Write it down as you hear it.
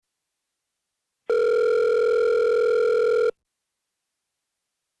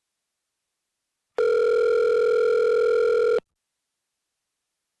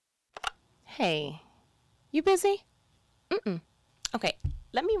You busy? Mm-mm. Okay,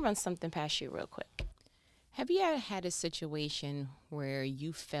 let me run something past you real quick. Have you ever had a situation where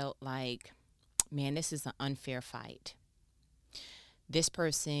you felt like, man, this is an unfair fight? This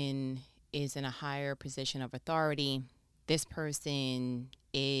person is in a higher position of authority. This person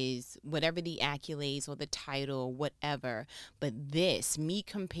is whatever the accolades or the title, whatever. But me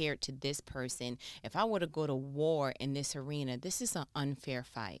compared to this person, if I were to go to war in this arena, this is an unfair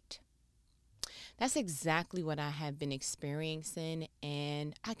fight. That's exactly what I have been experiencing,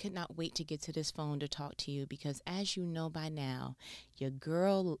 and I could not wait to get to this phone to talk to you because, as you know by now, your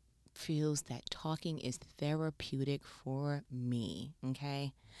girl feels that talking is therapeutic for me,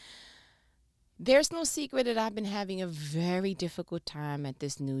 okay? There's no secret that I've been having a very difficult time at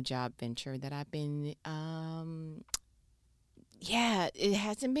this new job venture that I've been, it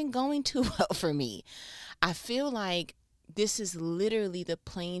hasn't been going too well for me. I feel like this is literally the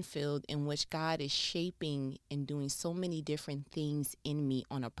playing field in which God is shaping and doing so many different things in me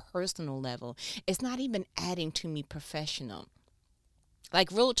on a personal level. It's not even adding to me professional. Like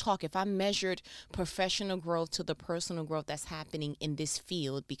real talk, if I measured professional growth to the personal growth that's happening in this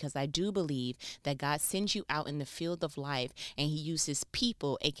field, because I do believe that God sends you out in the field of life and he uses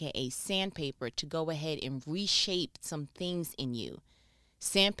people, aka sandpaper, to go ahead and reshape some things in you.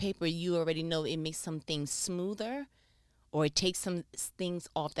 Sandpaper, you already know it makes some things smoother, or it takes some things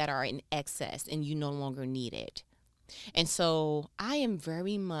off that are in excess and you no longer need it. And so I am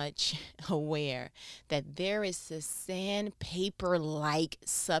very much aware that there is a sandpaper like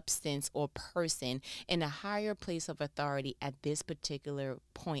substance or person in a higher place of authority at this particular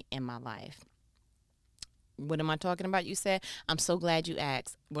point in my life. What am I talking about? You said? I'm so glad you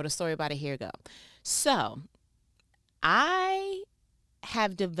asked. What a story about it. Here go. So I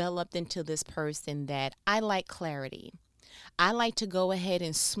have developed into this person that I like clarity. I like to go ahead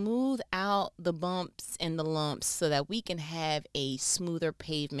and smooth out the bumps and the lumps so that we can have a smoother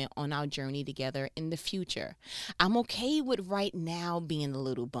pavement on our journey together in the future. I'm okay with right now being a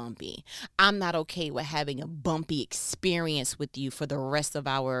little bumpy. I'm not okay with having a bumpy experience with you for the rest of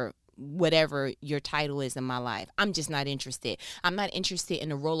our whatever your title is in my life. I'm just not interested. I'm not interested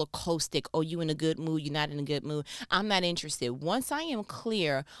in a roller coaster. Oh, you in a good mood, you're not in a good mood. I'm not interested. Once I am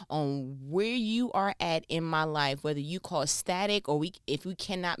clear on where you are at in my life, whether you call static or if we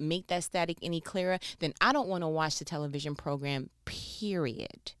cannot make that static any clearer, then I don't want to watch the television program,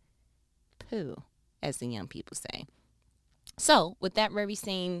 period. Pooh, as the young people say. So with that very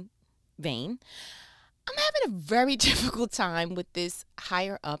same vein, I'm having a very difficult time with this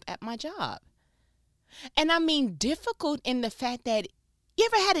higher up at my job. And I mean difficult in the fact that you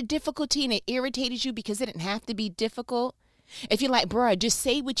ever had a difficulty and it irritated you because it didn't have to be difficult? If you're like, bruh, just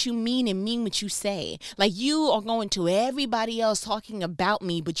say what you mean and mean what you say. Like you are going to everybody else talking about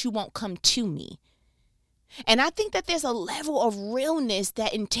me, but you won't come to me. And I think that there's a level of realness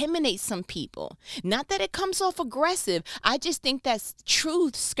that intimidates some people. Not that it comes off aggressive. I just think that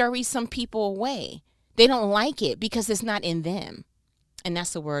truth scurries some people away. They don't like it because it's not in them. And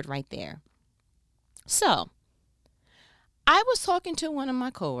that's the word right there. So, I was talking to one of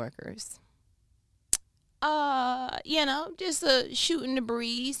my coworkers. Just shooting the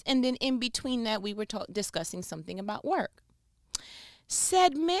breeze. And then in between that, we were discussing something about work.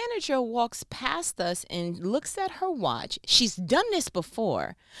 Said manager walks past us and looks at her watch. She's done this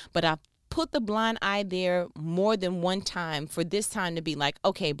before, but I've put the blind eye there more than one time for this time to be like,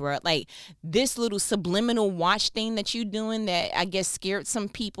 okay, bro, like this little subliminal watch thing that you doing that I guess scared some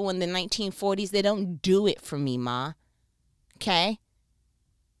people in the 1940s. They don't do it for me, ma. Okay?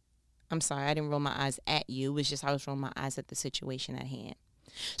 I'm sorry, I didn't roll my eyes at you. It was just I was rolling my eyes at the situation at hand.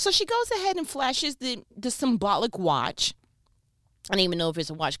 So she goes ahead and flashes the symbolic watch. I don't even know if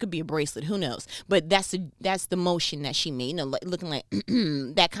it's a watch. Could be a bracelet. Who knows? But that's the motion that she made. You know, like, looking like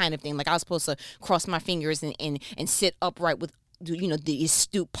that kind of thing. Like I was supposed to cross my fingers and sit upright with, the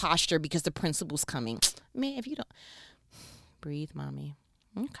astute posture because the principal's coming. Man, if you don't breathe, mommy.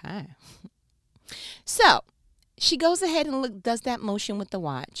 Okay. So she goes ahead and does that motion with the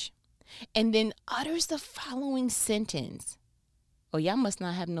watch, and then utters the following sentence: "Oh, y'all must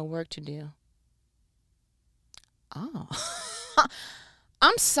not have no work to do." Oh.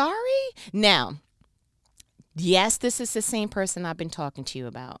 I'm sorry. Now, yes, this is the same person I've been talking to you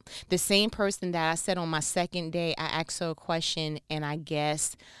about. The same person that I said on my second day, I asked her a question and I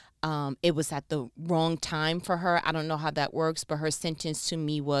guess it was at the wrong time for her. I don't know how that works, but her sentence to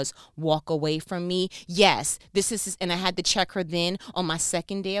me was walk away from me. Yes, this is, and I had to check her then on my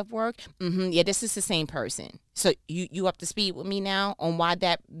second day of work. Yeah, this is the same person. So you up to speed with me now on why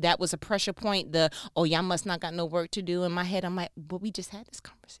that was a pressure point? Oh, y'all must not got no work to do. In my head, I'm like, but we just had this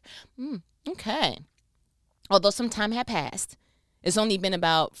conversation. Okay. although some time had passed. It's only been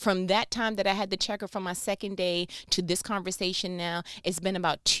about, from that time that I had the checker from my second day to this conversation now, it's been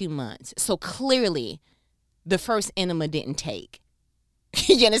about 2 months. So clearly, the first enema didn't take.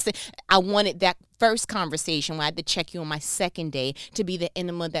 You understand? I wanted that first conversation where I had to check you on my second day to be the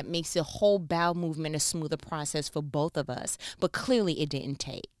enema that makes the whole bowel movement a smoother process for both of us. But clearly, it didn't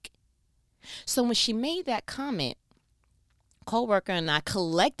take. So when she made that comment, coworker and I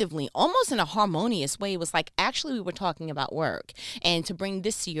collectively, almost in a harmonious way, was like, actually, we were talking about work and to bring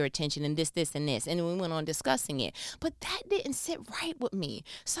this to your attention and this, and this. And we went on discussing it. But that didn't sit right with me.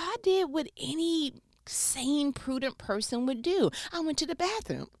 So I did what any sane, prudent person would do. I went to the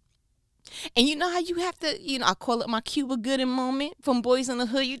bathroom. And you know how you have to, I call it my Cuba Gooding moment from Boys in the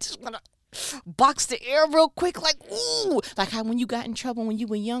Hood. You just want to box the air real quick, like, ooh, like how when you got in trouble when you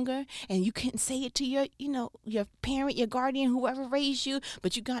were younger and you couldn't say it to your, your parent, your guardian, whoever raised you,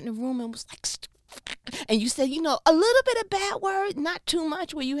 but you got in the room and was like, and you said, a little bit of bad word, not too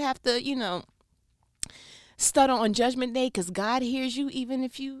much, where you have to, stutter on Judgment Day because God hears you even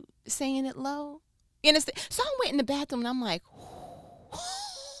if you saying it low. You understand? So I went in the bathroom and I'm like,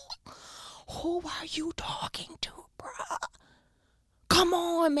 who are you talking to, bruh? Come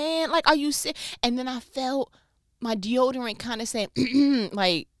on, man. Like, are you sick? And then I felt my deodorant kind of saying,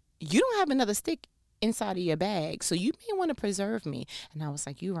 like, you don't have another stick inside of your bag, so you may want to preserve me. And I was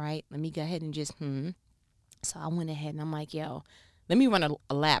like, you're right. Let me go ahead and just, So I went ahead and I'm like, yo, let me run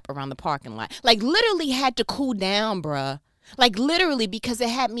a lap around the parking lot. Like, literally had to cool down, bruh. Like, literally, because it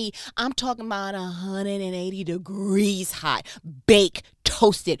had me, I'm talking about 180 degrees hot, bake,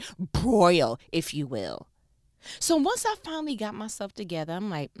 toasted, broil, if you will. So once I finally got myself together, I'm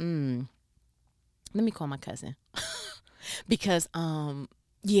like, let me call my cousin. Because,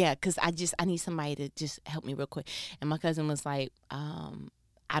 because I need somebody to just help me real quick. And my cousin was like,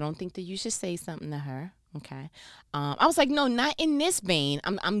 I don't think that you should say something to her. Okay. I was like, no, not in this vein.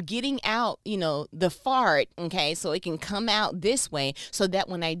 I'm getting out, the fart, okay, so it can come out this way so that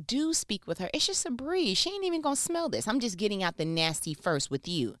when I do speak with her, it's just a breeze. She ain't even going to smell this. I'm just getting out the nasty first with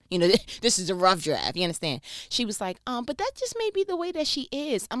you. This is a rough draft. You understand? She was like, but that just may be the way that she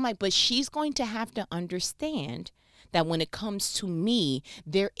is. I'm like, but she's going to have to understand that when it comes to me,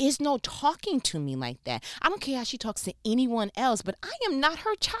 there is no talking to me like that. I don't care how she talks to anyone else, but I am not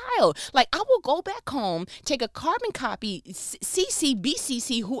her child. Like, I will go back home, take a carbon copy, CC,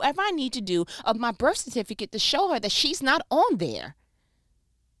 BCC, whoever I need to do, of my birth certificate to show her that she's not on there.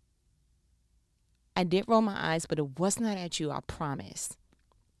 I did roll my eyes, but it was not at you, I promise.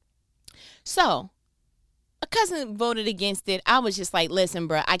 So, a cousin voted against it. I was just like, listen,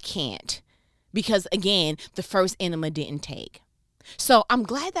 bro, I can't. Because, again, the first enema didn't take. So I'm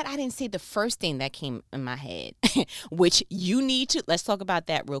glad that I didn't say the first thing that came in my head, which you need to, let's talk about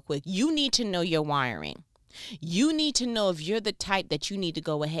that real quick. You need to know your wiring. You need to know if you're the type that you need to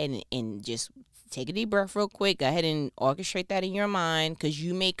go ahead and just take a deep breath real quick. Go ahead and orchestrate that in your mind, because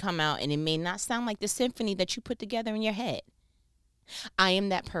you may come out and it may not sound like the symphony that you put together in your head. I am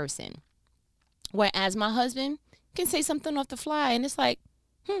that person. Whereas my husband can say something off the fly and it's like,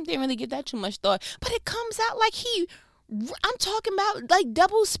 didn't really give that too much thought. But it comes out like I'm talking about like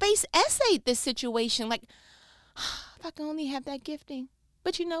double space essay this situation. Like, if I can only have that gifting.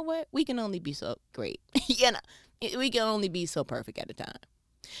 But you know what? We can only be so great. We can only be so perfect at a time.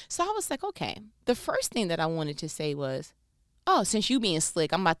 So I was like, okay. The first thing that I wanted to say was, since you being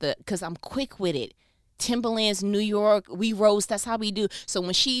slick, because I'm quick with it. Timberlands, New York, we roast, that's how we do. So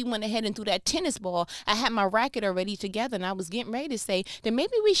when she went ahead and threw that tennis ball, I had my racket already together and I was getting ready to say that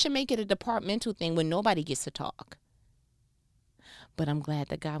maybe we should make it a departmental thing where nobody gets to talk. But I'm glad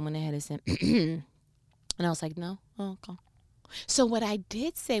that God went ahead and said, and I was like, no, okay. So what I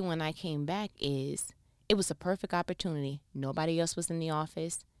did say when I came back is, it was a perfect opportunity. Nobody else was in the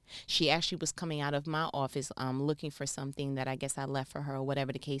office. She actually was coming out of my office looking for something that I guess I left for her or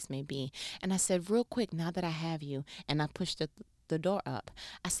whatever the case may be. And I said, real quick, now that I have you, and I pushed the door up,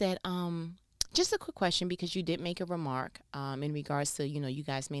 I said, just a quick question, because you did make a remark in regards to, you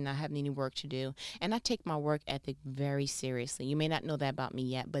guys may not have any work to do. And I take my work ethic very seriously. You may not know that about me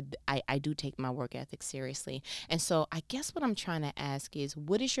yet, but I do take my work ethic seriously. And so I guess what I'm trying to ask is,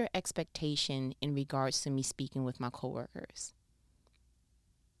 what is your expectation in regards to me speaking with my coworkers?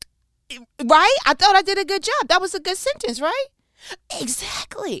 Right? I thought I did a good job. That was a good sentence, right?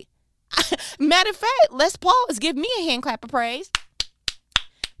 Exactly. Matter of fact, let's pause. Give me a hand clap of praise.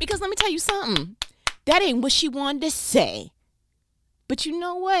 Because let me tell you something. That ain't what she wanted to say. But you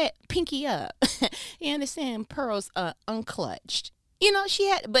know what? Pinky up. You understand? Pearls unclutched. She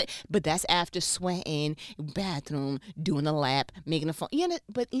had, but that's after sweating, bathroom, doing a lap, making a phone.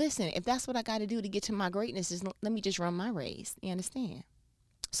 But listen, if that's what I got to do to get to my greatness, is let me just run my race. You understand?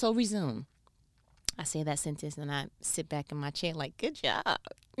 So resume. I say that sentence and I sit back in my chair like, good job.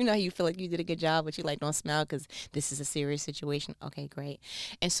 You know how you feel like you did a good job, but you like don't smile because this is a serious situation. Okay, great.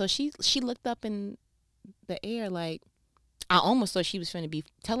 And so she looked up in the air like, I almost thought she was going to be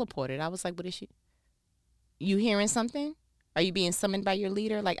teleported. I was like, what is she? You hearing something? Are you being summoned by your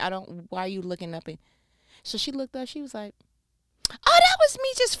leader? Like, why are you looking up? So she looked up. She was like, oh, that was me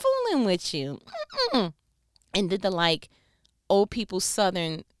just fooling with you. Mm-mm. And did the like old people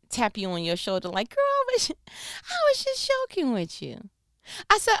Southern tap you on your shoulder like, girl, I was just joking with you.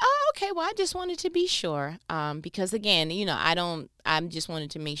 I said, oh, okay, well, I just wanted to be sure. Because again, I just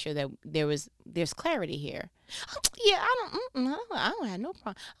wanted to make sure that there's clarity here. Oh, yeah, I don't have no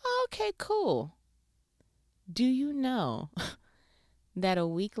problem. Oh, okay, cool. Do you know that a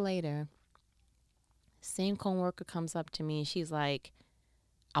week later, same coworker comes up to me and she's like,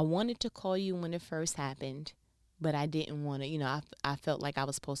 I wanted to call you when it first happened, but I didn't want to, I felt like I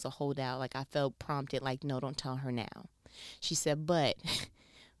was supposed to hold out. Like I felt prompted, like, no, don't tell her now. She said, but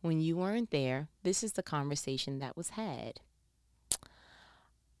when you weren't there, this is the conversation that was had.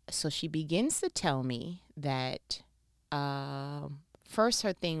 So she begins to tell me that first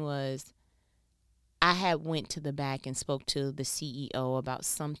her thing was, I had went to the back and spoke to the CEO about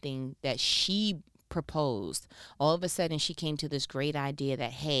something that she proposed. All of a sudden, she came to this great idea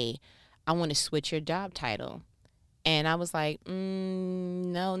that, hey, I want to switch your job title. And I was like,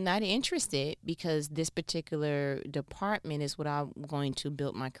 no, not interested, because this particular department is what I'm going to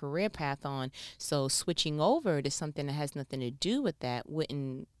build my career path on. So switching over to something that has nothing to do with that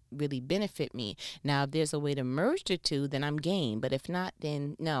wouldn't really benefit me. Now, if there's a way to merge the two, then I'm game. But if not,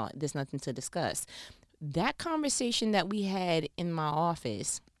 then no, there's nothing to discuss. That conversation that we had in my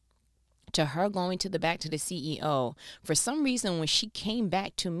office, to her going to the back to the CEO, for some reason when she came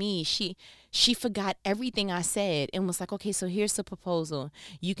back to me, she forgot everything I said and was like, okay, so here's the proposal.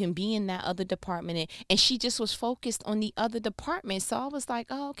 You can be in that other department. And she just was focused on the other department. So I was like,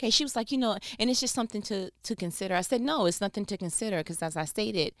 oh, okay. She was like, and it's just something to consider. I said, no, it's nothing to consider, because as I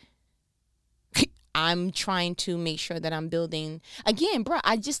stated, I'm trying to make sure that I'm building. Again, bro,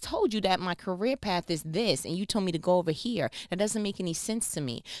 I just told you that my career path is this, and you told me to go over here. That doesn't make any sense to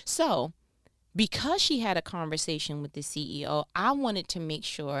me. So because she had a conversation with the CEO, I wanted to make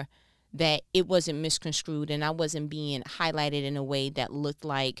sure that it wasn't misconstrued and I wasn't being highlighted in a way that looked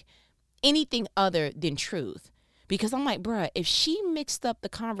like anything other than truth. Because I'm like, bruh, if she mixed up the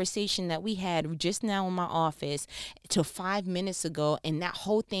conversation that we had just now in my office to 5 minutes ago, and that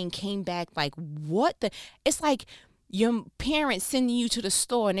whole thing came back like, what the? It's like your parents sending you to the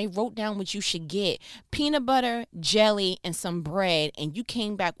store and they wrote down what you should get: peanut butter, jelly, and some bread. And you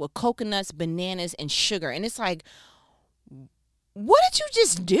came back with coconuts, bananas, and sugar. And it's like, what did you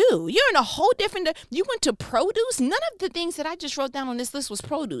just do? You're in a whole different, you went to produce. None of the things that I just wrote down on this list was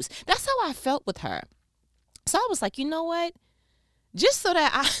produce. That's how I felt with her. So I was like, you know what? Just so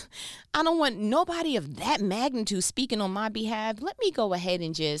that I don't want nobody of that magnitude speaking on my behalf, let me go ahead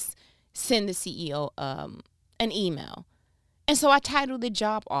and just send the CEO an email. And so I titled the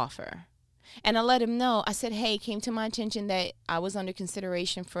job offer. And I let him know. I said, hey, it came to my attention that I was under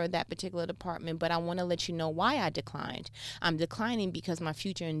consideration for that particular department, but I want to let you know why I declined. I'm declining because my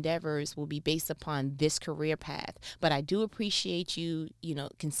future endeavors will be based upon this career path. But I do appreciate you,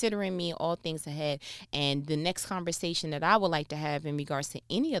 considering me, all things ahead. And the next conversation that I would like to have in regards to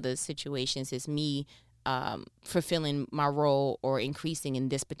any of the situations is me fulfilling my role or increasing in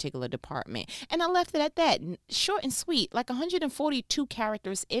this particular department. And I left it at that, short and sweet, like 142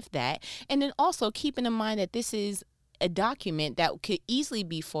 characters, if that. And then also keeping in mind that this is a document that could easily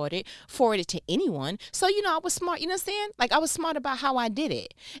be forwarded to anyone. So, I was smart, you know what I'm saying? Like, I was smart about how I did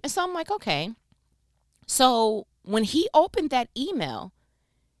it. And so I'm like, okay. So when he opened that email,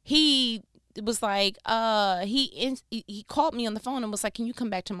 he was like, he called me on the phone and was like, can you come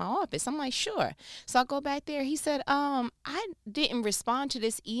back to my office? I'm like, sure. So I go back there. He said, I didn't respond to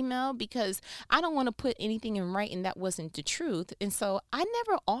this email because I don't want to put anything in writing that wasn't the truth. And so I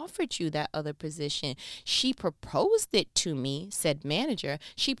never offered you that other position. She proposed it to me, said manager.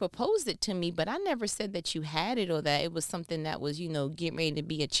 She proposed it to me, but I never said that you had it or that it was something that was, getting ready to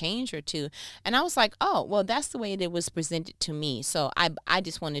be a change or two. And I was like, oh, well, that's the way it was presented to me. So I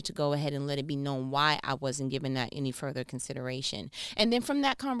just wanted to go ahead and let it be known why I wasn't giving that any further consideration. And then from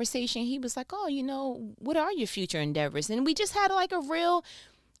that conversation, he was like, oh, what are your future endeavors? And we just had like a real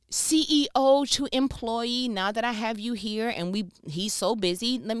CEO to employee, now that I have you here and he's so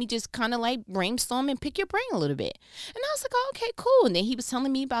busy, let me just kind of like brainstorm and pick your brain a little bit. And I was like, oh, okay, cool. And then he was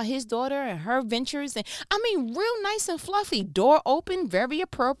telling me about his daughter and her ventures. And I mean, real nice and fluffy. Door open, very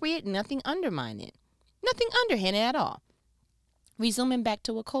appropriate, nothing undermining, nothing underhanded at all. Resuming back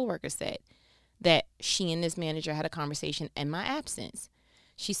to what coworker said, that she and this manager had a conversation in my absence.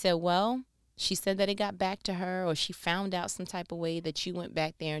 She said, well, she said that it got back to her, or she found out some type of way that you went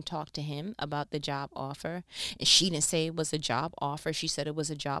back there and talked to him about the job offer. And she didn't say it was a job offer. She said it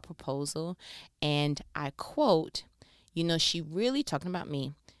was a job proposal. And I quote, she really, talking about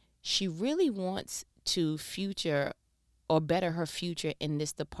me, she really wants to future or better her future in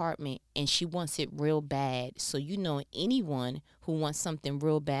this department, and she wants it real bad. So anyone who wants something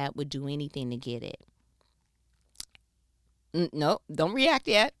real bad would do anything to get it. No, don't react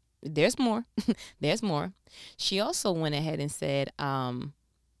yet. There's more. There's more. She also went ahead and said,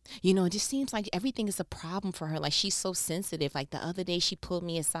 it just seems like everything is a problem for her. Like, she's so sensitive. Like, the other day she pulled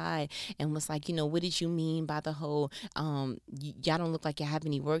me aside and was like, what did you mean by the whole, y'all don't look like you have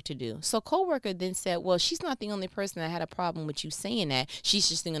any work to do. So coworker then said, well, she's not the only person that had a problem with you saying that. She's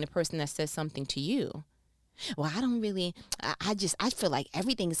just the only person that said something to you. Well, I don't really, I feel like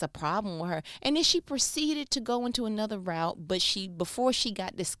everything is a problem with her. And then she proceeded to go into another route, but before she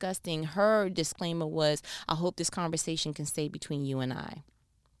got disgusting, her disclaimer was, I hope this conversation can stay between you and I.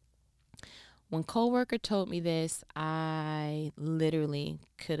 When coworker told me this, I literally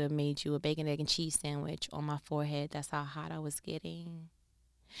could have made you a bacon, egg, and cheese sandwich on my forehead. That's how hot I was getting.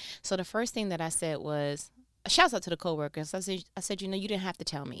 So the first thing that I said was, shouts out to the coworkers. I said, you didn't have to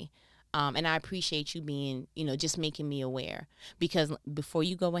tell me. And I appreciate you being, just making me aware. Because before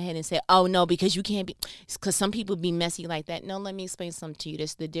you go ahead and say, oh, no, because you can't be, because some people be messy like that. No, let me explain something to you.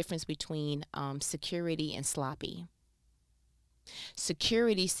 There's the difference between security and sloppy.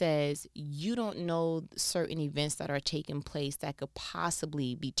 Security says you don't know certain events that are taking place that could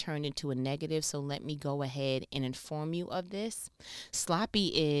possibly be turned into a negative, so let me go ahead and inform you of this.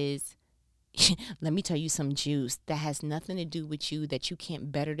 Sloppy is, let me tell you some juice that has nothing to do with you, that you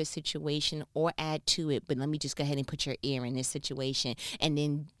can't better the situation or add to it, but let me just go ahead and put your ear in this situation and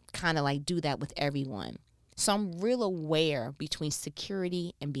then kind of like do that with everyone. So I'm real aware between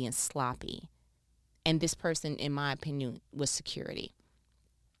security and being sloppy. And this person, in my opinion, was security.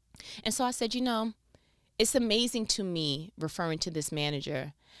 And so I said, it's amazing to me, referring to this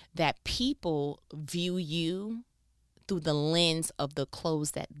manager, that people view you through the lens of the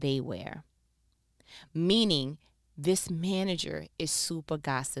clothes that they wear. Meaning, this manager is super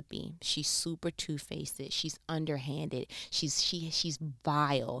gossipy. She's super two-faced. She's underhanded. She's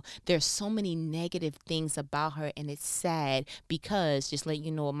vile. There's so many negative things about her, and it's sad because, just let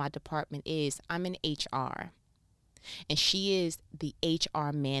you know what my department is, I'm in HR, and she is the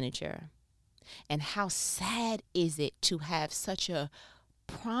HR manager. And how sad is it to have such a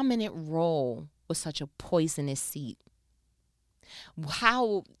prominent role with such a poisonous seat?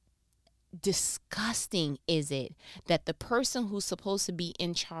 How disgusting is it that the person who's supposed to be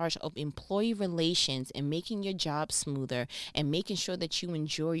in charge of employee relations and making your job smoother and making sure that you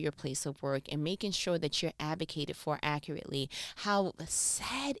enjoy your place of work and making sure that you're advocated for accurately, how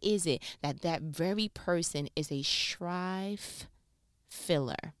sad is it that that very person is a strife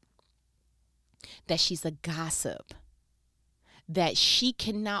filler, that she's a gossip, that she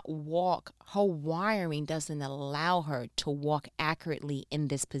cannot walk, her wiring doesn't allow her to walk accurately in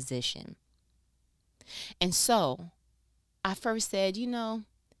this position. And so I first said,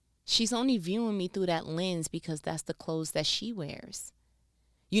 she's only viewing me through that lens because that's the clothes that she wears.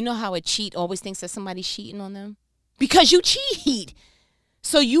 You know how a cheat always thinks that somebody's cheating on them? Because you cheat.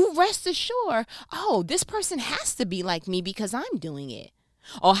 So you rest assured, oh, this person has to be like me because I'm doing it.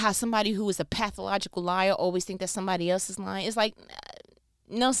 Or how somebody who is a pathological liar always think that somebody else is lying. It's like,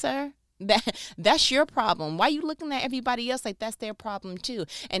 no, sir. That's your problem. Why are you looking at everybody else like that's their problem too?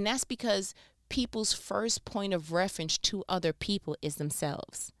 And that's because people's first point of reference to other people is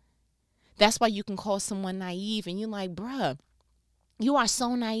themselves. That's why you can call someone naive and you're like, bruh, you are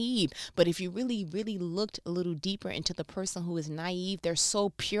so naive. But if you really, really looked a little deeper into the person who is naive, they're so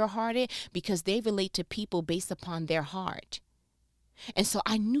pure-hearted because they relate to people based upon their heart. And so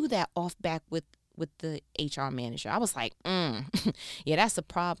I knew that off back with the HR manager. I was like, yeah, that's a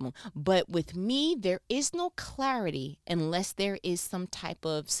problem. But with me, there is no clarity unless there is some type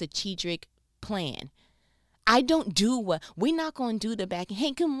of strategic plan. I don't do what we're not going to do the back.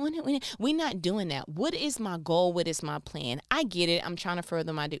 Hey, good morning. We're not doing that. What is my goal? What is my plan? I get it. I'm trying to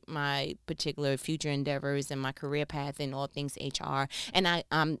further my particular future endeavors and my career path and all things HR. And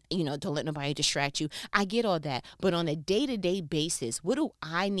I'm don't let nobody distract you. I get all that. But on a day-to-day basis, what do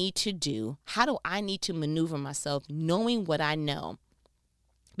I need to do? How do I need to maneuver myself knowing what I know?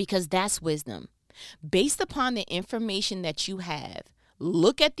 Because that's wisdom. Based upon the information that you have,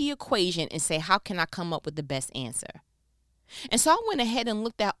 look at the equation and say, how can I come up with the best answer? And so I went ahead and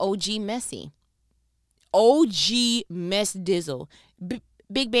looked at OG Messy. OG Mess Dizzle.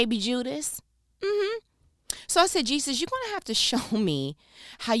 Big Baby Judas. So I said, Jesus, you're going to have to show me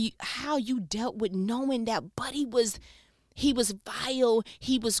how you dealt with knowing that Buddy he was vile,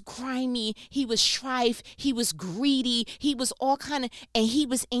 he was grimy, he was strife, he was greedy, he was all kind of, and he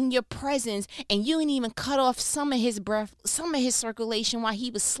was in your presence, and you didn't even cut off some of his breath, some of his circulation while he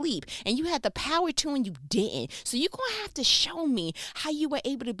was asleep, and you had the power to and you didn't. So you're going to have to show me how you were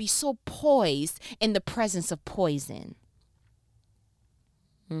able to be so poised in the presence of poison.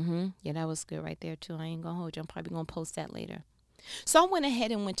 Yeah, that was good right there too. I ain't going to hold you. I'm probably going to post that later. So I went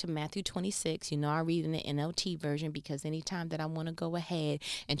ahead and went to Matthew 26. I read in the NLT version because anytime that I want to go ahead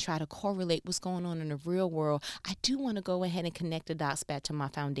and try to correlate what's going on in the real world, I do want to go ahead and connect the dots back to my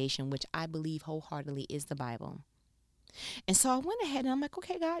foundation, which I believe wholeheartedly is the Bible. And so I went ahead and I'm like,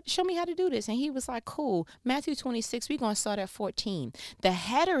 okay, God, show me how to do this. And he was like, cool. Matthew 26, we're going to start at 14. The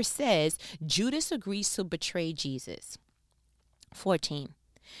header says, Judas agrees to betray Jesus. 14.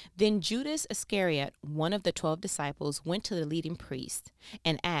 Then Judas Iscariot, one of the 12 disciples, went to the leading priest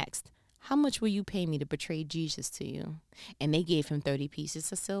and asked, how much will you pay me to betray Jesus to you? And they gave him 30 pieces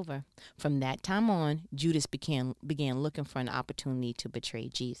of silver. From that time on, Judas began looking for an opportunity to betray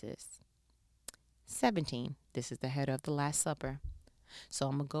Jesus. 17. This is the header of the Last Supper. So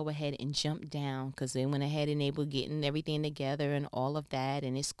I'm going to go ahead and jump down because they went ahead and they were getting everything together and all of that.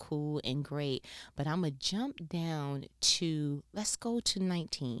 And it's cool and great. But I'm going to jump down to, let's go to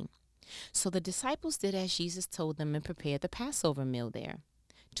 19. So the disciples did as Jesus told them and prepared the Passover meal there.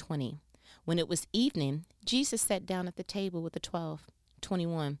 20. When it was evening, Jesus sat down at the table with the 12.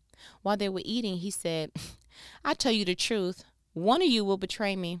 21. While they were eating, he said, I tell you the truth, one of you will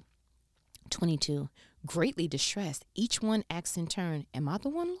betray me. 22. Greatly distressed, each one asked in turn, am I the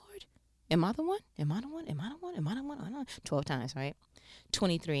one, Lord? Am I the one? Am I the one? Am I the one? Am I the one? 12 times, right?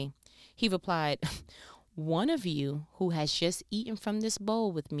 23. He replied, one of you who has just eaten from this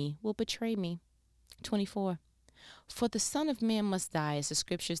bowl with me will betray me. 24. For the Son of Man must die, as the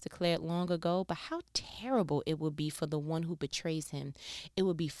scriptures declared long ago, but how terrible it will be for the one who betrays him. It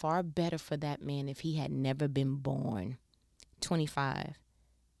would be far better for that man if he had never been born. 25.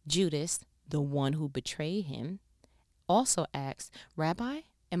 Judas, the one who betrayed him, also asked, Rabbi,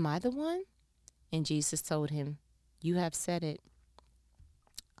 am I the one? And Jesus told him, you have said it.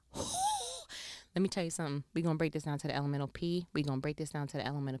 Let me tell you something. We're going to break this down to the elemental P. Let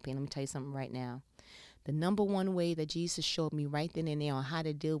me tell you something right now. The number one way that Jesus showed me right then and there on how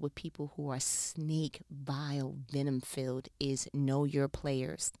to deal with people who are snake, vile, venom-filled is know your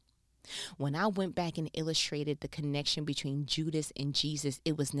players. When I went back and illustrated the connection between Judas and Jesus,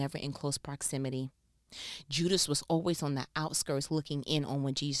 it was never in close proximity. Judas was always on the outskirts looking in on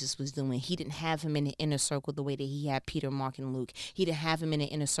what Jesus was doing. He didn't have him in the inner circle the way that he had Peter, Mark, and Luke. He didn't have him in the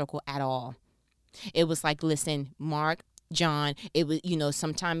inner circle at all. It was like, listen, Mark, John, it was,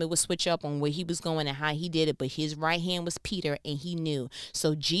 sometime it would switch up on where he was going and how he did it, but his right hand was Peter and he knew.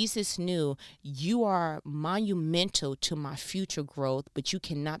 So Jesus knew, you are monumental to my future growth, but you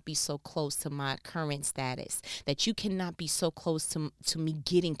cannot be so close to my current status, that you cannot be so close to me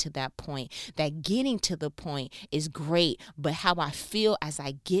getting to that point. That getting to the point is great, but how I feel as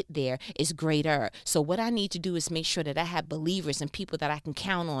I get there is greater. So what I need to do is make sure that I have believers and people that I can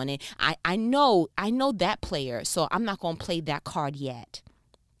count on. And I know that player, so I'm not going to play that card yet.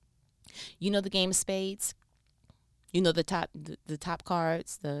 You know the game of spades? You know the top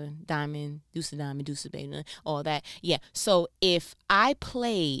cards, the diamond, deuce of spade, all that. Yeah. So if I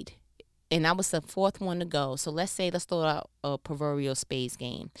played and I was the fourth one to go, so let's throw out a proverbial spades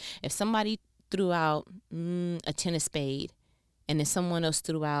game. If somebody threw out a 10 of spade, and then someone else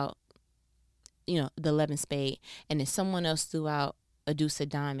threw out, the 11 spade, and then someone else threw out a deuce of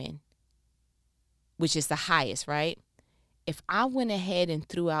diamond, which is the highest, right? If I went ahead and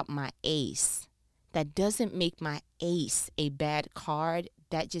threw out my ace, that doesn't make my ace a bad card.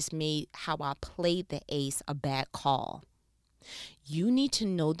 That just made how I played the ace a bad call. You need to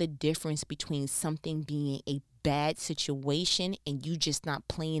know the difference between something being a bad situation and you just not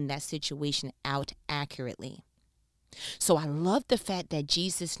playing that situation out accurately. So I love the fact that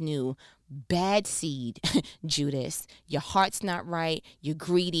Jesus knew bad seed, Judas. Your heart's not right. You're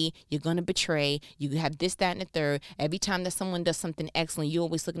greedy. You're going to betray. You have this, that, and the third. Every time that someone does something excellent, you're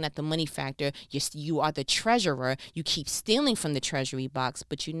always looking at the money factor. You are the treasurer. You keep stealing from the treasury box.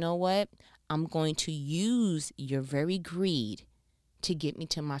 But you know what? I'm going to use your very greed to get me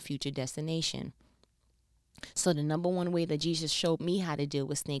to my future destination. So the number one way that Jesus showed me how to deal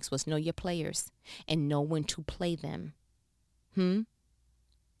with snakes was know your players and know when to play them.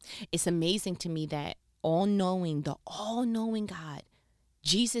 It's amazing to me that the all-knowing God,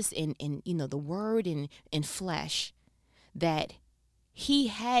 Jesus in the Word in flesh, that he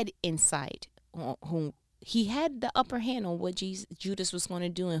had insight, he had the upper hand on what Judas was going to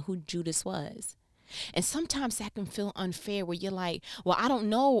do and who Judas was. And sometimes that can feel unfair where you're like, well, I don't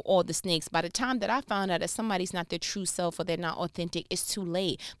know all the snakes. By the time that I found out that somebody's not their true self or they're not authentic, it's too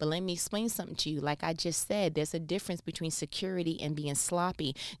late. But let me explain something to you. Like I just said, there's a difference between security and being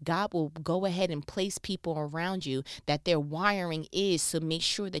sloppy. God will go ahead and place people around you that their wiring is to make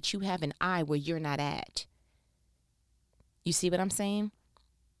sure that you have an eye where you're not at. You see what I'm saying?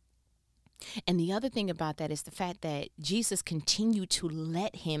 And the other thing about that is the fact that Jesus continued to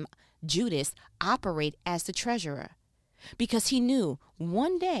let Judas operate as the treasurer, because he knew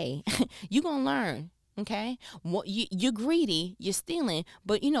one day you're going to learn. Okay, you're greedy, you're stealing,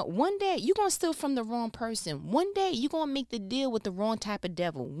 but one day you're going to steal from the wrong person. One day you're going to make the deal with the wrong type of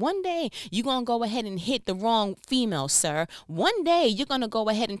devil. One day you're going to go ahead and hit the wrong female, sir. One day you're going to go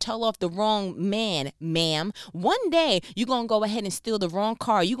ahead and tell off the wrong man, ma'am. One day you're going to go ahead and steal the wrong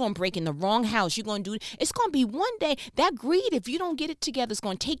car. You're going to break in the wrong house. You're going to it's going to be one day. That greed, if you don't get it together, is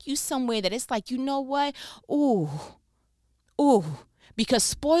going to take you somewhere that it's like, you know what? Ooh. Because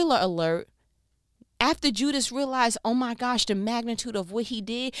spoiler alert, after Judas realized, oh my gosh, the magnitude of what he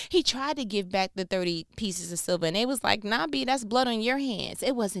did, he tried to give back the 30 pieces of silver. And they was like, nah, B, that's blood on your hands.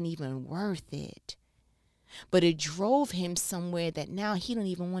 It wasn't even worth it. But it drove him somewhere that now he don't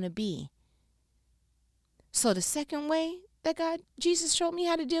even want to be. So the second way that Jesus showed me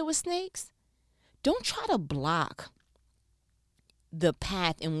how to deal with snakes, don't try to block the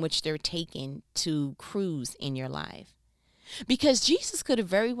path in which they're taking to cruise in your life. Because Jesus could have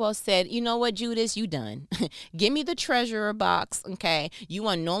very well said, you know what, Judas, you done. Give me the treasurer box, okay? You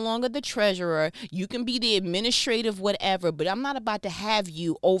are no longer the treasurer. You can be the administrative whatever, but I'm not about to have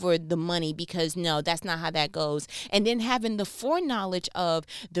you over the money, because no, that's not how that goes. And then having the foreknowledge of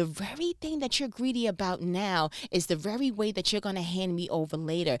the very thing that you're greedy about now is the very way that you're going to hand me over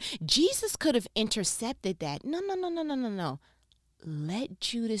later. Jesus could have intercepted that. No. Let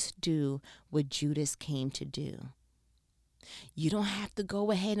Judas do what Judas came to do. You don't have to go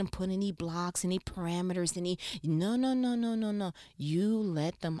ahead and put any blocks, any parameters, no. You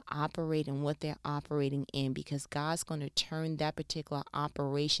let them operate in what they're operating in, because God's going to turn that particular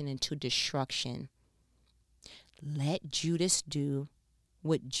operation into destruction. Let Judas do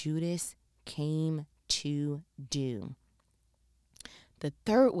what Judas came to do. The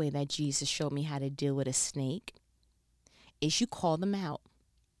third way that Jesus showed me how to deal with a snake is you call them out.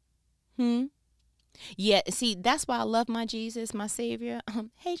 Yeah, see, that's why I love my Jesus, my Savior.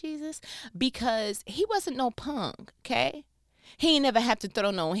 Hey, Jesus, because he wasn't no punk, okay? He ain't never have to throw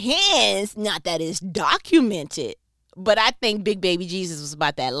no hands, not that it's documented. But I think Big Baby Jesus was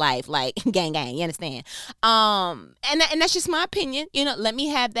about that life, like gang, you understand? And that's just my opinion. Let me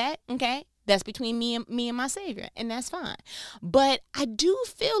have that, okay? That's between me and my Savior, and that's fine. But I do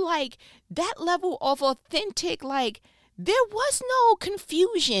feel like that level of authentic, like there was no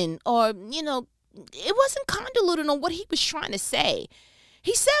confusion or, it wasn't convoluted on what he was trying to say.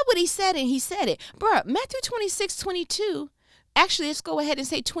 He said what he said, and he said it. Bruh, Matthew 26:22, actually, let's go ahead and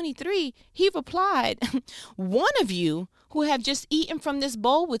say 23. He replied, one of you who have just eaten from this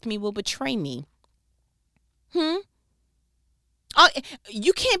bowl with me will betray me. You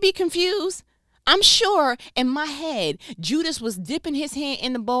can't be confused. I'm sure in my head, Judas was dipping his hand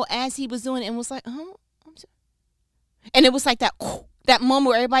in the bowl as he was doing it and was like, oh, I'm sorry. And it was like that moment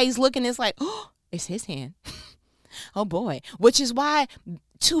where everybody's looking, it's like, oh, it's his hand. Oh boy. Which is why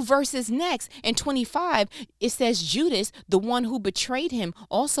 2 verses next in 25, it says Judas, the one who betrayed him,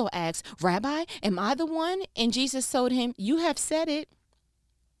 also asked, Rabbi, am I the one? And Jesus told him, you have said it.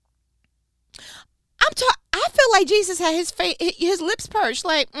 I feel like Jesus had his lips perched,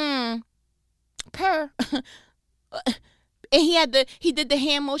 like, purr. And he did the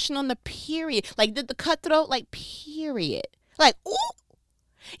hand motion on the period, like did the cutthroat, like period. Like, ooh.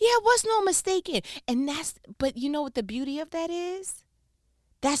 Yeah, it was no mistaken. But you know what the beauty of that is?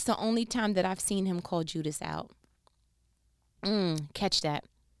 That's the only time that I've seen him call Judas out. Catch that.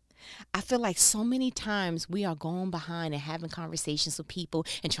 I feel like so many times we are going behind and having conversations with people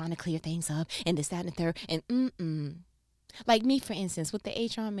and trying to clear things up and this, that, and the third. And like me, for instance, with the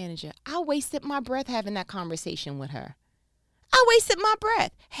HR manager, I wasted my breath having that conversation with her. I wasted my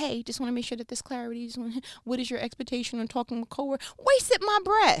breath. Hey, just want to make sure that there's clarity. What is your expectation on talking with coworkers? Wasted my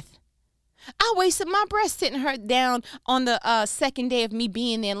breath. I wasted my breath sitting her down on the second day of me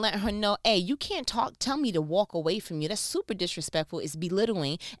being there and letting her know, hey, you can't tell me to walk away from you. That's super disrespectful. It's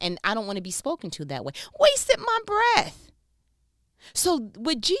belittling, and I don't want to be spoken to that way. Wasted my breath. So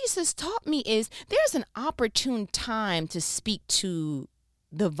what Jesus taught me is there's an opportune time to speak to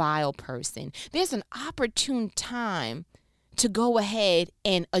the vile person. There's an opportune time to go ahead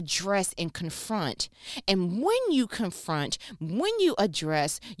and address and confront. And when you confront, when you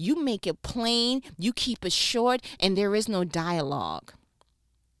address, you make it plain, you keep it short, and there is no dialogue.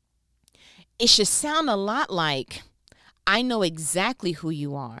 It should sound a lot like, I know exactly who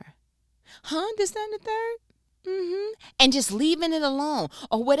you are. Huh? This, that, and the third? And just leaving it alone,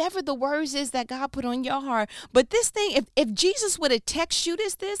 or whatever the words is that God put on your heart. But this thing, if Jesus would have texted you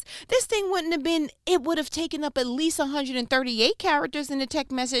this thing wouldn't have been, it would have taken up at least 138 characters in the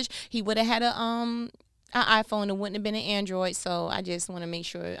text message. He would have had an iPhone. It wouldn't have been an Android. So I just want to make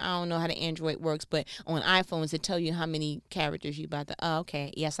sure. I don't know how the Android works, but on iPhones it tell you how many characters you about to. Oh,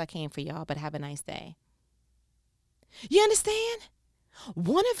 okay, yes, I came for y'all, but have a nice day. You understand?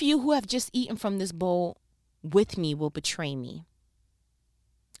 One of you who have just eaten from this bowl with me will betray me.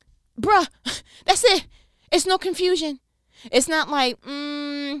 Bruh, that's it. It's no confusion. It's not like,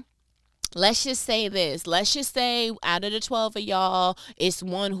 let's just say this. Let's just say out of the 12 of y'all, it's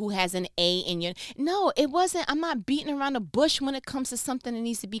one who has an A in your. No, it wasn't. I'm not beating around the bush when it comes to something that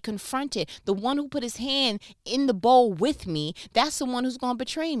needs to be confronted. The one who put his hand in the bowl with me, that's the one who's going to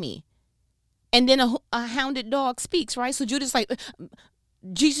betray me. And then a hounded dog speaks, right? So Judas like,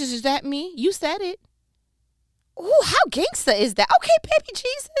 Jesus, is that me? You said it. Ooh, how gangster is that? Okay, baby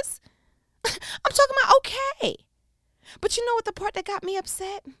Jesus. I'm talking about okay. But you know what the part that got me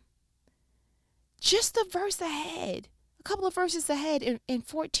upset? Just a verse ahead, a couple of verses ahead in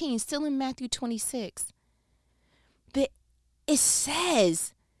 14, still in Matthew 26. It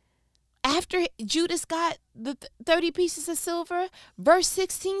says, after Judas got the 30 pieces of silver, verse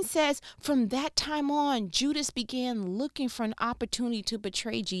 16 says, from that time on, Judas began looking for an opportunity to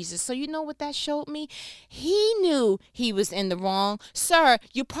betray Jesus. So you know what that showed me? He knew he was in the wrong. Sir,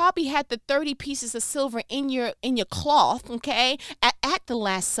 you probably had the 30 pieces of silver in your cloth, okay, at the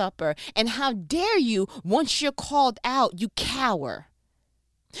Last Supper. And how dare you, once you're called out, you cower.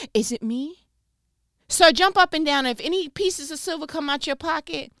 Is it me? Sir, jump up and down. If any pieces of silver come out your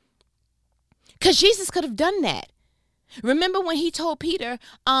pocket, because Jesus could have done that. Remember when he told Peter,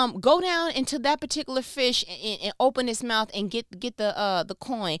 go down into that particular fish and open his mouth and get the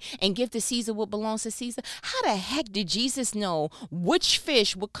coin and give to Caesar what belongs to Caesar? How the heck did Jesus know which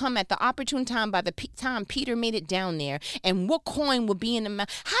fish would come at the opportune time by the time Peter made it down there, and what coin would be in the mouth?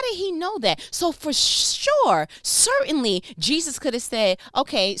 How did he know that? So for sure, certainly, Jesus could have said,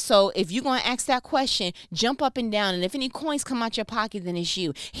 okay, so if you're going to ask that question, jump up and down, and if any coins come out your pocket, then it's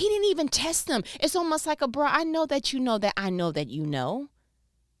you. He didn't even test them. It's almost like bro, I know that you know that I know that you know.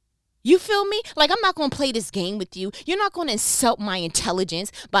 You feel me? Like, I'm not going to play this game with you. You're not going to insult my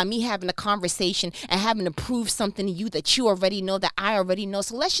intelligence by me having a conversation and having to prove something to you that you already know, that I already know.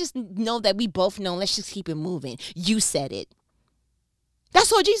 So let's just know that we both know. Let's just keep it moving. You said it.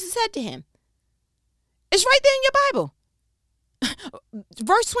 That's what Jesus said to him. It's right there in your Bible.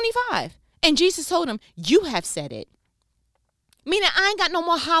 Verse 25. And Jesus told him, you have said it. Meaning, I ain't got no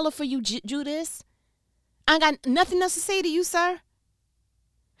more holler for you, Judas. I got nothing else to say to you, sir.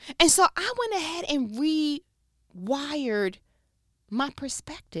 And so I went ahead and rewired my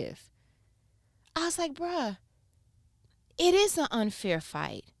perspective. I was like, bruh, it is an unfair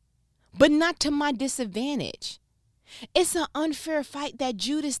fight, but not to my disadvantage. It's an unfair fight that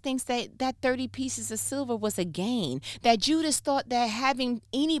Judas thinks that 30 pieces of silver was a gain. That Judas thought that having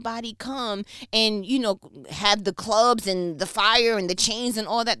anybody come and, have the clubs and the fire and the chains and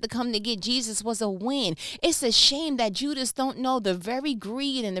all that to come to get Jesus was a win. It's a shame that Judas don't know the very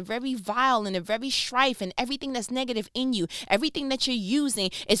greed and the very vile and the very strife and everything that's negative in you, everything that you're using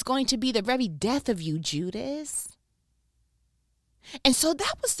is going to be the very death of you, Judas. And so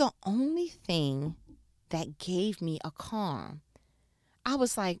that was the only thing that gave me a calm. I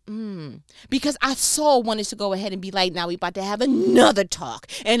was like, because I so wanted to go ahead and be like, now we about to have another talk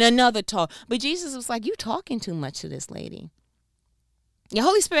and another talk. But Jesus was like, you talking too much to this lady. The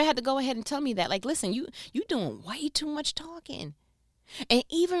Holy Spirit had to go ahead and tell me that, like, listen, you doing way too much talking. And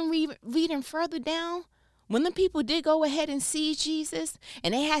even reading further down, When the people did go ahead and see Jesus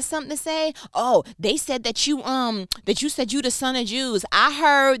and they had something to say, oh, they said that you said you the son of Jews. I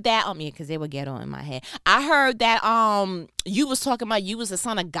heard that because they would get on in my head. I heard that you was talking about you was the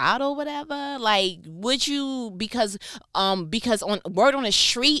son of God or whatever. Like, would you because on word on the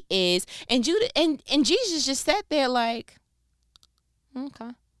street is, and Judah and Jesus just sat there like,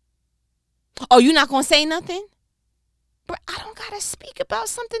 okay. Oh, you not gonna say nothing? But I don't gotta speak about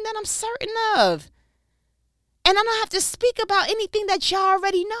something that I'm certain of. And I don't have to speak about anything that y'all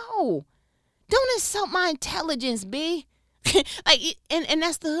already know. Don't insult my intelligence, B. and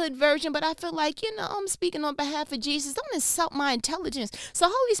that's the hood version, but I feel like, I'm speaking on behalf of Jesus. Don't insult my intelligence. So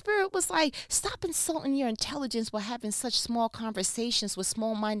Holy Spirit was like, stop insulting your intelligence while having such small conversations with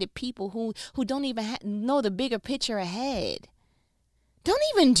small-minded people who don't even know the bigger picture ahead. Don't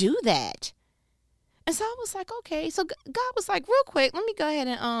even do that. And so I was like, okay. So God was like, real quick, let me go ahead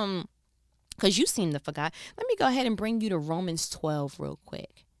and because you seem to forgot. Let me go ahead and bring you to Romans 12 real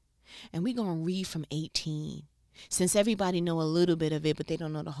quick. And we're going to read from 18. Since everybody know a little bit of it, but they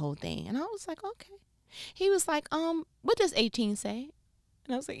don't know the whole thing. And I was like, okay. He was like, what does 18 say?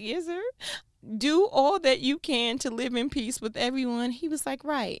 And I was like, yes, sir. Do all that you can to live in peace with everyone. He was like,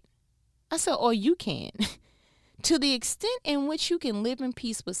 right. I said, or you can. To the extent in which you can live in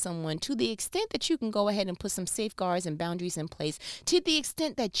peace with someone, to the extent that you can go ahead and put some safeguards and boundaries in place, to the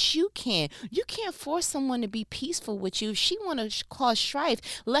extent that you can't force someone to be peaceful with you. If she want to cause strife,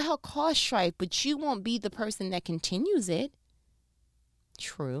 let her cause strife, but you won't be the person that continues it.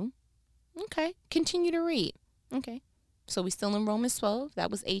 True. Okay, continue to read. Okay, so we still in Romans 12. That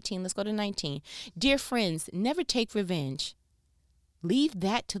was 18. Let's go to 19. Dear friends, never take revenge. Leave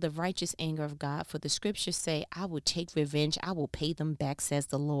that to the righteous anger of God, for the scriptures say, I will take revenge, I will pay them back, says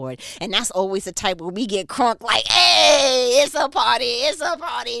the Lord. And that's always the type where we get crunk like, hey, it's a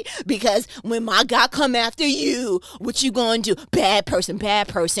party. Because when my God come after you, what you gonna do? Bad person.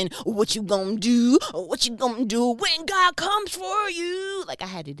 What you gonna do? When God comes for you? Like, I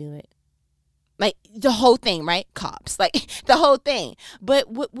had to do it. Like, the whole thing, right? Cops, like the whole thing.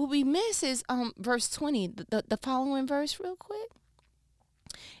 But what we miss is verse 20, the following verse real quick.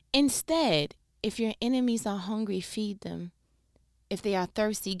 Instead, if your enemies are hungry, feed them. If they are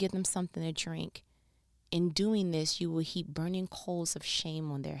thirsty, give them something to drink. In doing this, you will heap burning coals of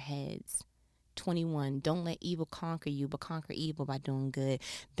shame on their heads. 21, don't let evil conquer you, but conquer evil by doing good.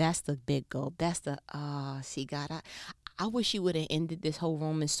 That's the big goal. That's the, see, God, I wish you would have ended this whole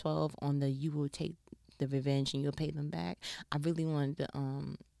Romans 12 on the you will take the revenge and you'll pay them back. I really wanted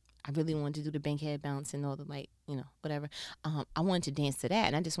to do the bankhead bounce and all the, like, whatever. I wanted to dance to that,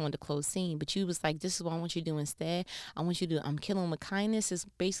 and I just wanted to close scene. But you was like, this is what I want you to do instead. I want you to kill them with kindness is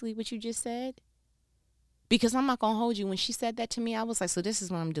basically what you just said. Because I'm not going to hold you. When she said that to me, I was like, so this is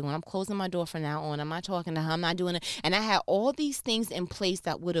what I'm doing. I'm closing my door from now on. I'm not talking to her. I'm not doing it. And I had all these things in place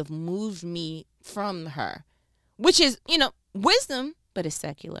that would have moved me from her, which is, wisdom, but it's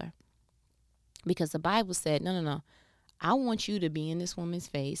secular. Because the Bible said, no. I want you to be in this woman's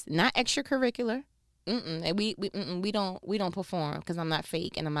face, not extracurricular. We don't perform because I'm not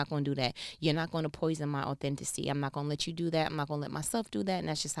fake and I'm not going to do that. You're not going to poison my authenticity. I'm not going to let you do that. I'm not going to let myself do that. And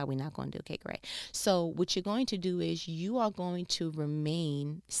that's just how we're not going to do. Okay, great. So what you're going to do is you are going to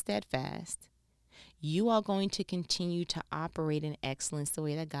remain steadfast. You are going to continue to operate in excellence the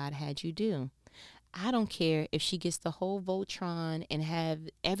way that God had you do. I don't care if she gets the whole Voltron and have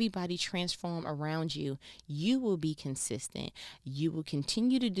everybody transform around you. You will be consistent. You will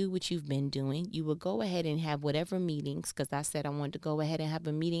continue to do what you've been doing. You will go ahead and have whatever meetings, because I said I wanted to go ahead and have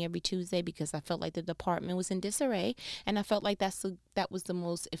a meeting every Tuesday because I felt like the department was in disarray, and I felt like that was the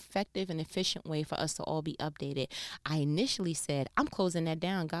most effective and efficient way for us to all be updated. I initially said, I'm closing that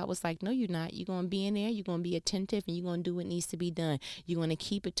down. God was like, no, you're not. You're going to be in there. You're going to be attentive, and you're going to do what needs to be done. You're going to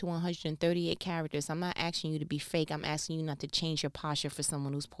keep it to 138 characters. I'm not asking you to be fake. I'm asking you not to change your posture for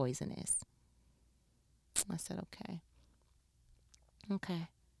someone who's poisonous. I said, okay.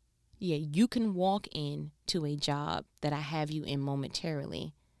 Yeah, you can walk into a job that I have you in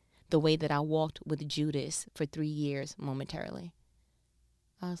momentarily, the way that I walked with Judas for 3 years momentarily.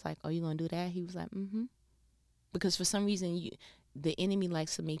 I was like, oh, you going to do that? He was like, Because for some reason, the enemy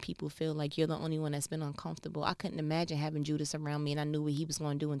likes to make people feel like you're the only one that's been uncomfortable. I couldn't imagine having Judas around me and I knew what he was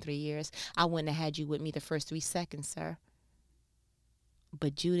going to do in 3 years. I wouldn't have had you with me the first 3 seconds, sir.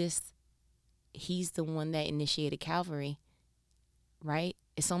 But Judas, he's the one that initiated Calvary, right?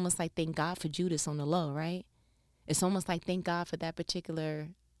 It's almost like thank God for Judas on the low, right? It's almost like thank God for that particular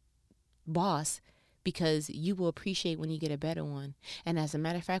boss, because you will appreciate when you get a better one. And as a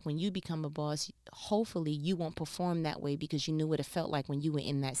matter of fact, when you become a boss, hopefully you won't perform that way because you knew what it felt like when you were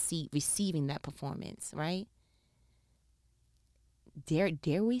in that seat receiving that performance, right?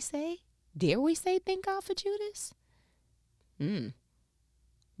 Dare we say? Dare we say thank God for Judas?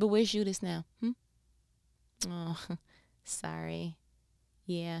 But where's Judas now? Oh, sorry.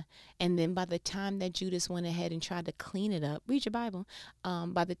 Yeah. And then by the time that Judas went ahead and tried to clean it up, read your Bible.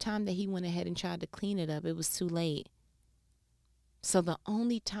 By the time that he went ahead and tried to clean it up, it was too late. So the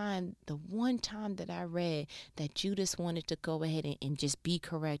one time that I read that Judas wanted to go ahead and just be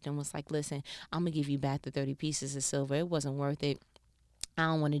correct and was like, listen, I'm going to give you back the 30 pieces of silver. It wasn't worth it. I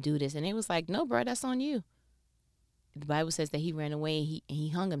don't want to do this. And it was like, no, bro, that's on you. The Bible says that he ran away and he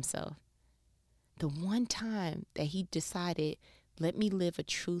hung himself. The one time that he decided, let me live a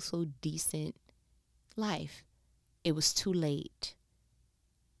truthful, decent life, it was too late.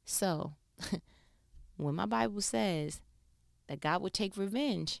 So when my Bible says that God will take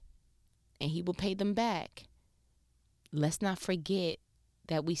revenge and he will pay them back, let's not forget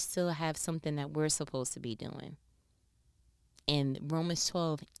that we still have something that we're supposed to be doing. And Romans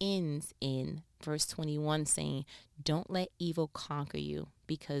 12 ends in verse 21 saying, don't let evil conquer you,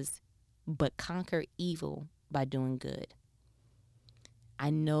 but conquer evil by doing good.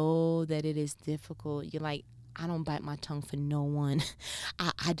 I know that it is difficult. You're like, I don't bite my tongue for no one.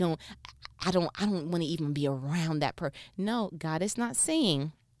 I don't want to even be around that person. No, God is not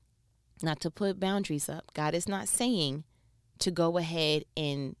saying not to put boundaries up. God is not saying to go ahead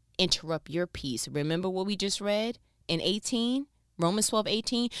and interrupt your peace. Remember what we just read in 18? Romans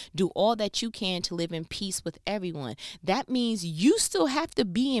 12:18, do all that you can to live in peace with everyone. That means you still have to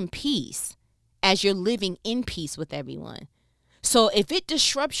be in peace as you're living in peace with everyone. So if it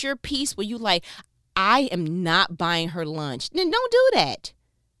disrupts your peace where you like, I am not buying her lunch, then don't do that.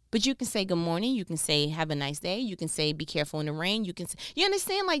 But you can say good morning. You can say have a nice day. You can say be careful in the rain. You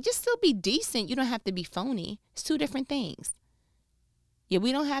understand? Like, just still be decent. You don't have to be phony. It's two different things. Yeah,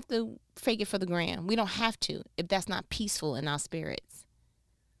 we don't have to fake it for the gram. We don't have to if that's not peaceful in our spirits.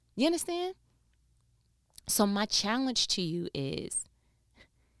 You understand? So my challenge to you is,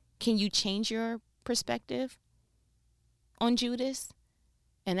 can you change your perspective on Judas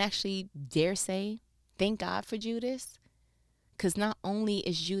and actually dare say, thank God for Judas? Because not only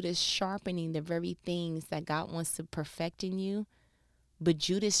is Judas sharpening the very things that God wants to perfect in you, but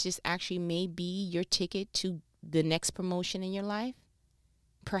Judas just actually may be your ticket to the next promotion in your life.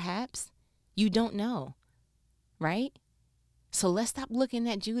 Perhaps. You don't know, right? So let's stop looking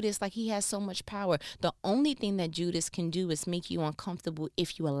at Judas like he has so much power. The only thing that Judas can do is make you uncomfortable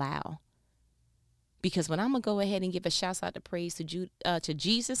if you allow. Because what I'm going to go ahead and give a shout out to praise to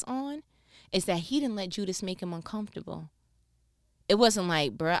Jesus on is that he didn't let Judas make him uncomfortable. It wasn't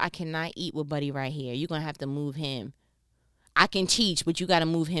like, bruh, I cannot eat with Buddy right here. You're going to have to move him. I can teach, but you got to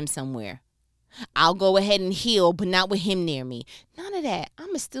move him somewhere. I'll go ahead and heal, but not with him near me. None of that. I'm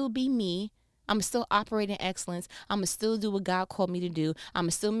going to still be me. I'm going to still operate in excellence. I'm going to still do what God called me to do. I'm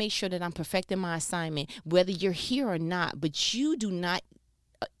going to still make sure that I'm perfecting my assignment, whether you're here or not. But you do not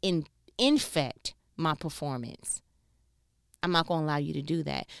infect my performance. I'm not going to allow you to do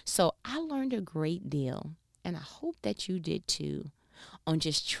that. So I learned a great deal, and I hope that you did too, on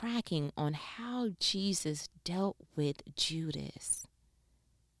just tracking on how Jesus dealt with Judas.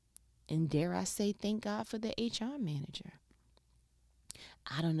 And dare I say, thank God for the HR manager.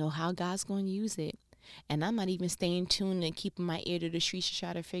 I don't know how God's going to use it. And I'm not even staying tuned and keeping my ear to the streets to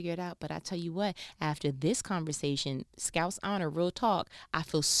try to figure it out. But I tell you what, after this conversation, Scouts Honor, real talk, I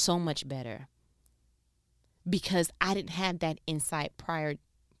feel so much better. Because I didn't have that insight prior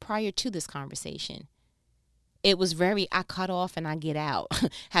to this conversation. It was I cut off and I get out.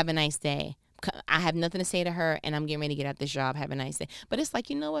 Have a nice day. I have nothing to say to her and I'm getting ready to get out this job. Have a nice day. But it's like,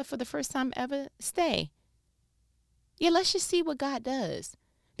 you know what? For the first time ever, stay. Yeah, let's just see what God does.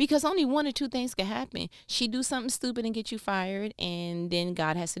 Because only one or two things can happen. She do something stupid and get you fired, and then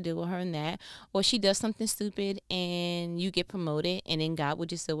God has to deal with her in that. Or she does something stupid and you get promoted, and then God will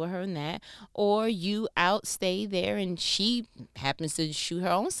just deal with her in that. Or you stay there and she happens to shoot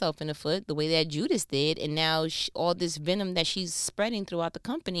her own self in the foot the way that Judas did, and now all this venom that she's spreading throughout the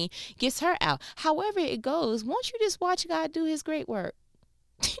company gets her out. However it goes, won't you just watch God do his great work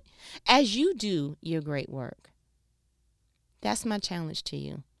as you do your great work? That's my challenge to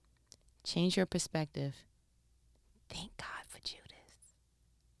you. Change your perspective. Thank God for Judas.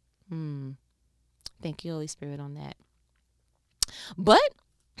 Thank you, Holy Spirit, on that. But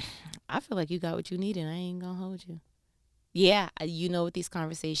I feel like you got what you needed. I ain't going to hold you. Yeah, you know what these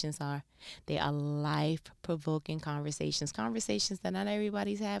conversations are. They are life provoking conversations, conversations that not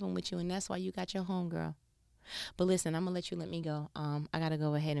everybody's having with you, and that's why you got your homegirl. But listen, I'm gonna let me go. I gotta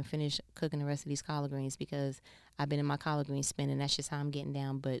go ahead and finish cooking the rest of these collard greens because I've been in my collard green spin, and that's just how I'm getting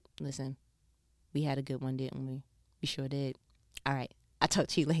down. But listen, we had a good one, didn't we? We sure did. All right, I'll talk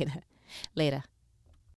to you later. Later.